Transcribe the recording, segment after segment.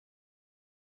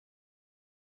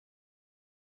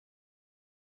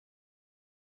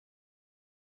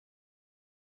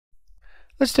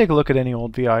Let's take a look at any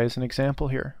old VI as an example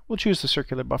here. We'll choose the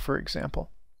circular buffer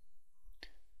example.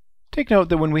 Take note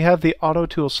that when we have the Auto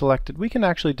tool selected, we can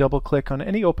actually double-click on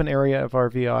any open area of our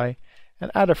VI and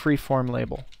add a free form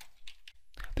label.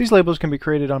 These labels can be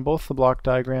created on both the block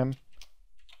diagram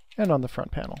and on the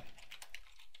front panel.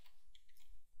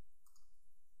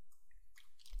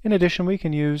 In addition, we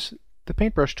can use the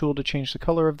paintbrush tool to change the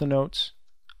color of the notes,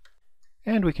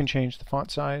 and we can change the font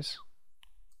size,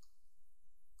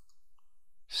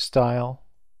 style,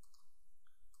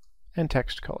 and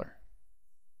text color.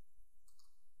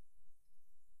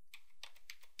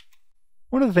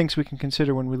 One of the things we can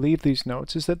consider when we leave these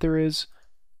notes is that there is,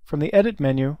 from the Edit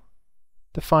menu,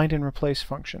 the Find and Replace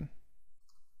function.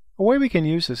 A way we can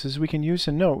use this is we can use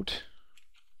a note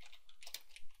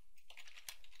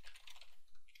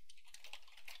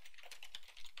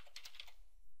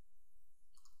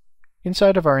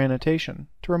inside of our annotation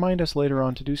to remind us later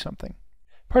on to do something.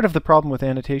 Part of the problem with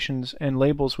annotations and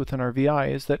labels within our VI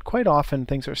is that quite often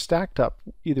things are stacked up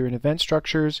either in event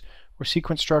structures or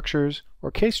sequence structures or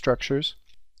case structures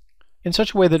in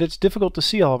such a way that it's difficult to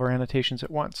see all of our annotations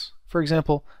at once. For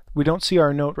example, we don't see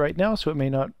our note right now, so it may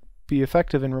not be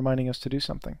effective in reminding us to do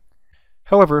something.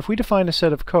 However, if we define a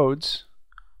set of codes,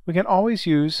 we can always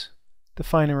use the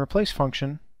Find and Replace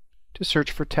function to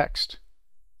search for text.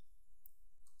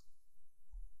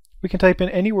 We can type in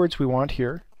any words we want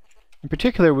here. In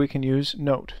particular, we can use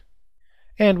note.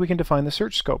 And we can define the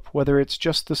search scope, whether it's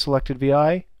just the selected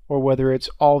VI, or whether it's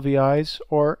all VIs,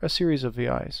 or a series of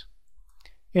VIs.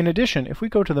 In addition, if we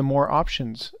go to the More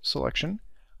Options selection,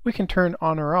 we can turn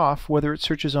on or off whether it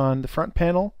searches on the front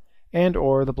panel and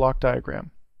or the block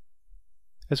diagram,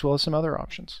 as well as some other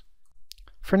options.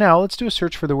 For now, let's do a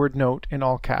search for the word note in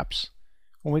all caps.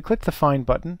 When we click the Find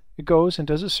button, it goes and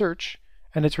does a search,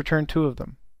 and it's returned 2 of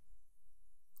them.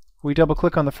 If we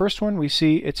double-click on the first one, we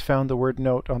see it's found the word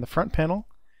note on the front panel,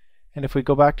 and if we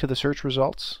go back to the search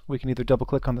results, we can either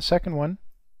double-click on the second one,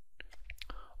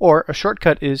 or a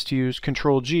shortcut is to use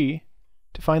Ctrl-G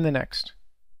to find the next.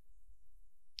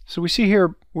 So we see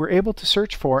here we're able to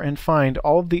search for and find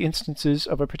all of the instances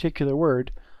of a particular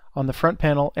word on the front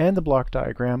panel and the block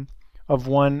diagram of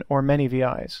one or many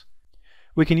VIs.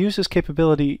 We can use this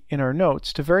capability in our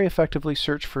notes to very effectively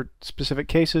search for specific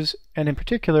cases, and in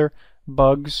particular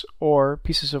bugs or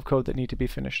pieces of code that need to be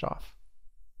finished off.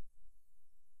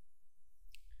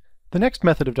 The next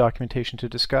method of documentation to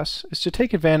discuss is to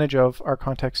take advantage of our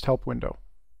context help window.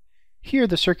 Here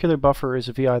the circular buffer is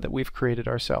a VI that we've created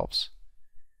ourselves.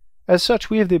 As such,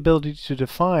 we have the ability to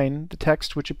define the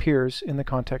text which appears in the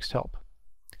context help.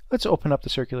 Let's open up the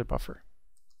circular buffer.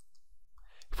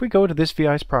 If we go to this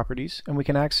VI's properties, and we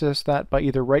can access that by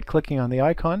either right-clicking on the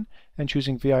icon and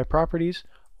choosing VI properties,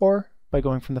 or by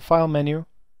going from the File menu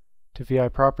to VI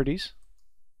properties.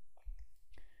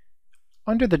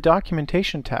 Under the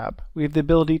Documentation tab, we have the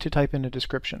ability to type in a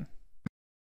description.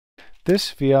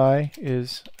 This VI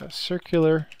is a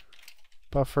circular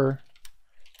buffer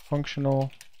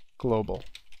functional global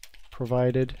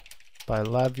provided by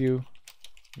LabVIEW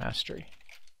Mastery.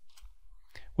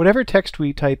 Whatever text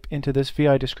we type into this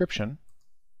VI description,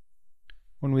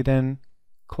 when we then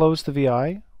close the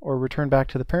VI or return back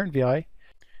to the parent VI,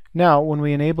 now when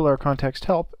we enable our context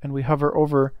help and we hover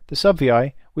over the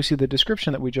sub-VI, we see the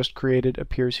description that we just created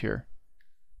appears here.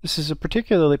 This is a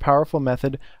particularly powerful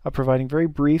method of providing very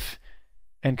brief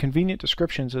and convenient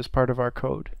descriptions as part of our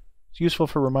code. It's useful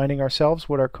for reminding ourselves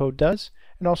what our code does,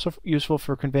 and also useful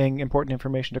for conveying important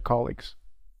information to colleagues.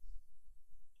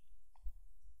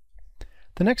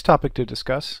 The next topic to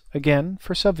discuss, again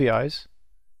for sub-VIs,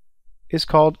 is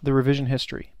called the revision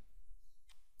history.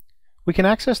 We can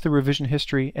access the revision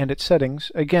history and its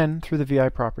settings again through the VI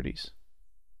properties.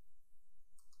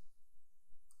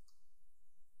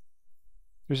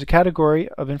 There's a category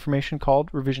of information called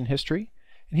revision history,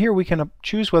 and here we can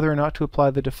choose whether or not to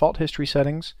apply the default history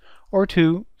settings or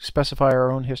to specify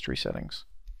our own history settings.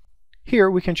 Here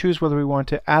we can choose whether we want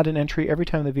to add an entry every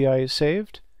time the VI is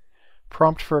saved,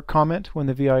 prompt for a comment when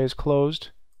the VI is closed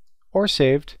or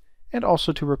saved, and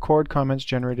also to record comments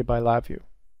generated by LabVIEW.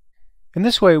 In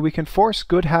this way, we can force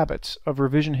good habits of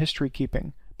revision history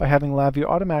keeping by having LabVIEW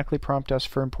automatically prompt us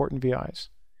for important VIs.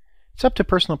 It's up to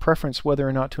personal preference whether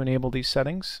or not to enable these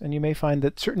settings, and you may find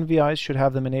that certain VIs should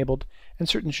have them enabled and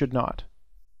certain should not.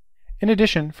 In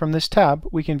addition, from this tab,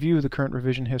 we can view the current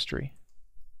revision history.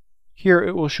 Here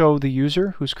it will show the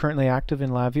user who's currently active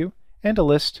in LabVIEW and a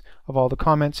list of all the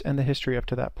comments and the history up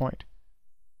to that point.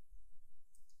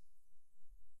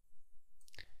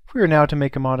 If we are now to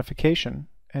make a modification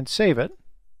and save it,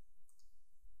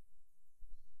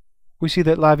 we see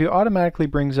that LabVIEW automatically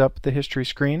brings up the history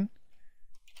screen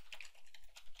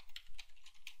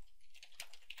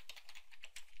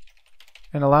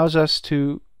and allows us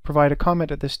to provide a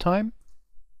comment at this time.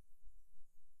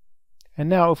 And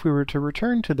now if we were to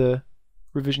return to the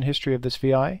revision history of this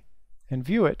VI and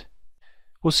view it,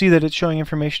 we'll see that it's showing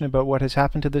information about what has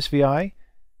happened to this VI,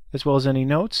 as well as any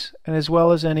notes, and as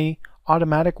well as any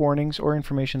automatic warnings or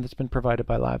information that's been provided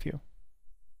by LabVIEW.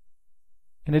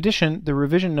 In addition, the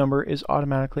revision number is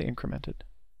automatically incremented.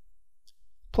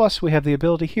 Plus, we have the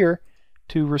ability here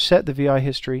to reset the VI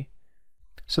history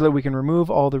so that we can remove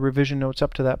all the revision notes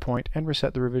up to that point and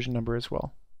reset the revision number as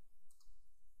well.